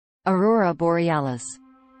Aurora Borealis.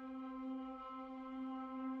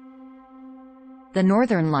 The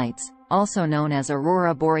Northern Lights, also known as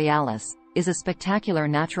Aurora Borealis, is a spectacular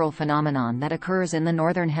natural phenomenon that occurs in the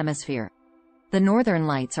Northern Hemisphere. The Northern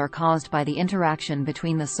Lights are caused by the interaction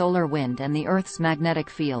between the solar wind and the Earth's magnetic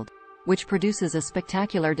field, which produces a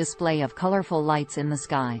spectacular display of colorful lights in the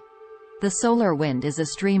sky. The solar wind is a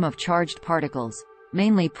stream of charged particles,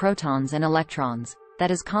 mainly protons and electrons,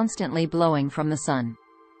 that is constantly blowing from the Sun.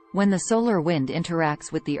 When the solar wind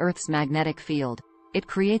interacts with the Earth's magnetic field, it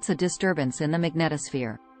creates a disturbance in the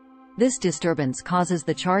magnetosphere. This disturbance causes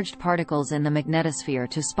the charged particles in the magnetosphere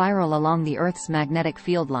to spiral along the Earth's magnetic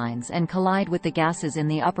field lines and collide with the gases in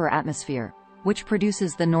the upper atmosphere, which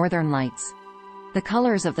produces the Northern Lights. The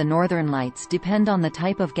colors of the Northern Lights depend on the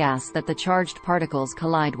type of gas that the charged particles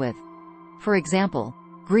collide with. For example,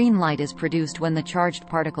 green light is produced when the charged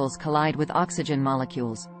particles collide with oxygen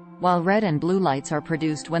molecules, while red and blue lights are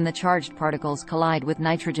produced when the charged particles collide with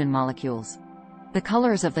nitrogen molecules. The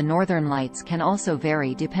colors of the Northern Lights can also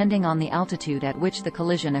vary depending on the altitude at which the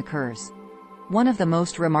collision occurs. One of the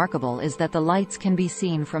most remarkable is that the lights can be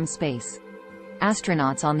seen from space.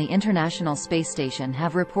 Astronauts on the International Space Station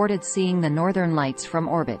have reported seeing the Northern Lights from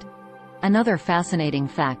orbit. Another fascinating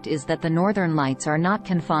fact is that the Northern Lights are not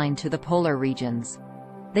confined to the polar regions.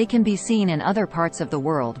 They can be seen in other parts of the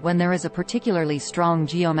world when there is a particularly strong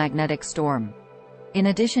geomagnetic storm. In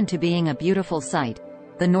addition to being a beautiful sight,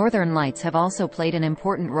 the Northern Lights have also played an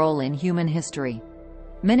important role in human history.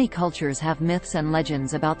 Many cultures have myths and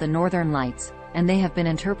legends about the Northern Lights, and they have been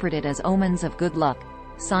interpreted as omens of good luck,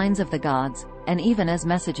 signs of the gods, and even as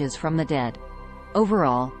messages from the dead.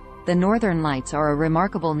 Overall, the Northern Lights are a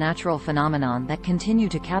remarkable natural phenomenon that continue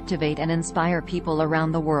to captivate and inspire people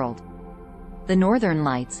around the world. The Northern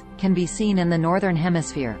Lights can be seen in the Northern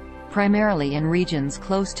Hemisphere, primarily in regions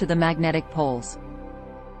close to the magnetic poles.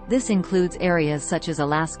 This includes areas such as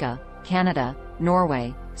Alaska, Canada,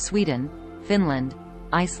 Norway, Sweden, Finland,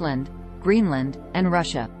 Iceland, Greenland, and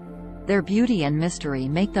Russia. Their beauty and mystery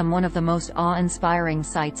make them one of the most awe-inspiring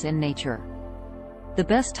sights in nature. The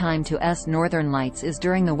best time to see Northern Lights is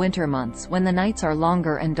during the winter months when the nights are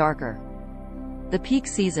longer and darker. The peak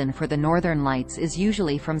season for the Northern Lights is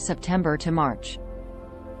usually from September to March.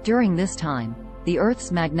 During this time, the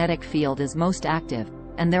Earth's magnetic field is most active,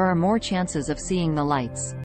 and there are more chances of seeing the lights.